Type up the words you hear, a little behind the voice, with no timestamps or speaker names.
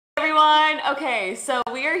everyone. Okay, so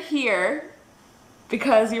we are here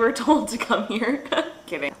because you were told to come here.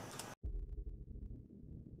 Kidding.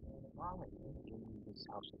 In this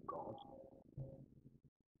house of God,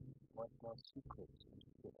 what more secrets?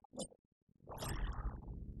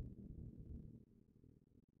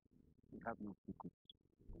 We have no secrets.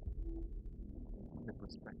 With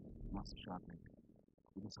respect, Master Shardlake,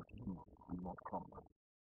 it is of you and Lord Cromwell.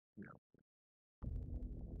 Yeah.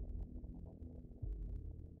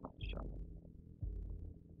 Master Shardlake,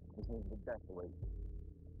 this means the death awaits.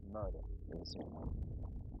 Murder is the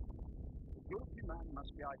guilty man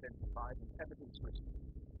must be identified and evidence listed.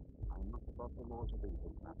 I am not above the laws of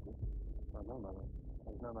England, Matthew. Oh, no, Mother.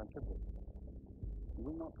 There's no man should be. You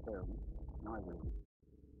will not fail me, and I will.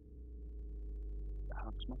 The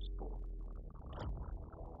house must fall.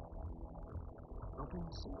 Robin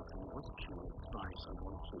Singleton was killed by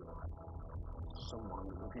someone too. Someone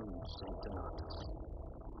within St. Donatus.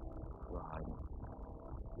 You're hiding.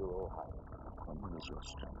 You're all hiding. Someone is your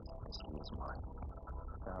strength, as he is mine.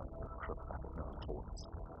 Down the crook back of no towards.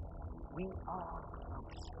 We are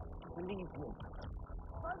close. Believe me.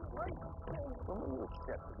 When will you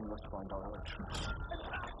accept that we must find our own truth?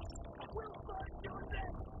 We'll find you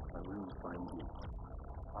again! I will find you.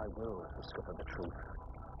 I will discover the truth.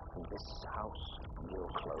 And this house will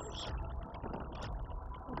close.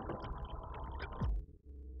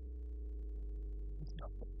 It's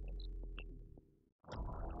not the place of the king.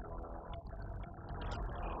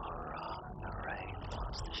 The rain,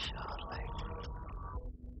 Master Shardlake.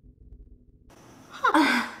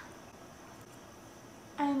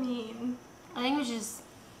 I mean, I think we just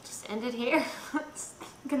end it here.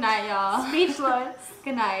 good night, y'all. Speechless.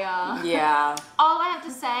 Good night, y'all. Yeah. All I have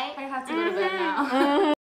to say, I have to go to bed now.